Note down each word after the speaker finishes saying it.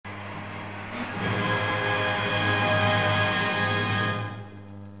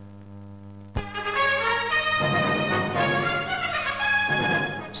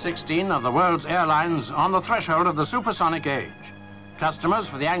16 of the world's airlines on the threshold of the supersonic age. Customers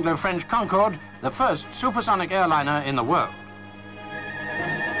for the Anglo-French Concorde, the first supersonic airliner in the world.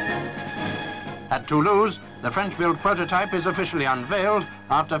 At Toulouse, the French-built prototype is officially unveiled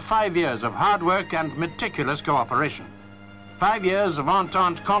after 5 years of hard work and meticulous cooperation. 5 years of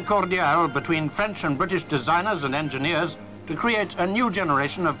entente concordiale between French and British designers and engineers to create a new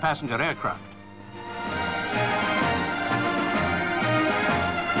generation of passenger aircraft.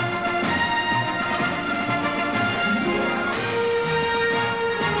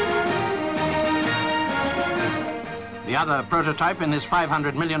 The other prototype in this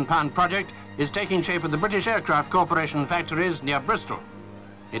 £500 million project is taking shape at the British Aircraft Corporation factories near Bristol.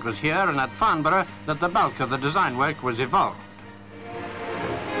 It was here and at Farnborough that the bulk of the design work was evolved.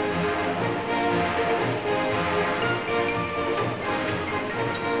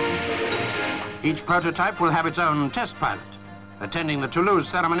 Each prototype will have its own test pilot. Attending the Toulouse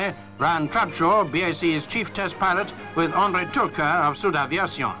ceremony, Brian Trabshaw, BAC's chief test pilot, with André Turca of Sud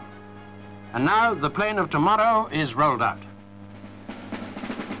Aviation. And now the plane of tomorrow is rolled out.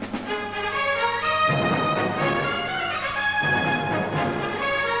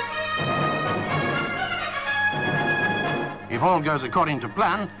 If all goes according to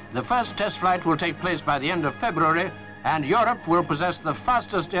plan, the first test flight will take place by the end of February, and Europe will possess the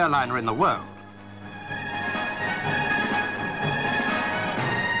fastest airliner in the world.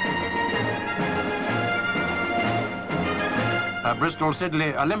 Her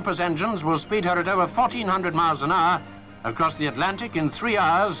Bristol-Siddeley Olympus engines will speed her at over 1,400 miles an hour across the Atlantic in 3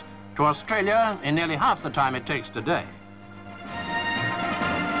 hours to Australia in nearly half the time it takes today.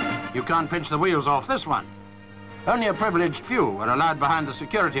 You can't pinch the wheels off this one. Only a privileged few are allowed behind the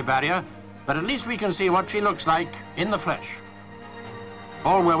security barrier, but at least we can see what she looks like in the flesh.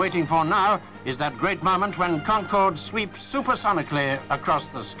 All we're waiting for now is that great moment when Concorde sweeps supersonically across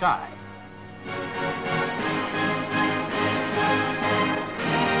the sky.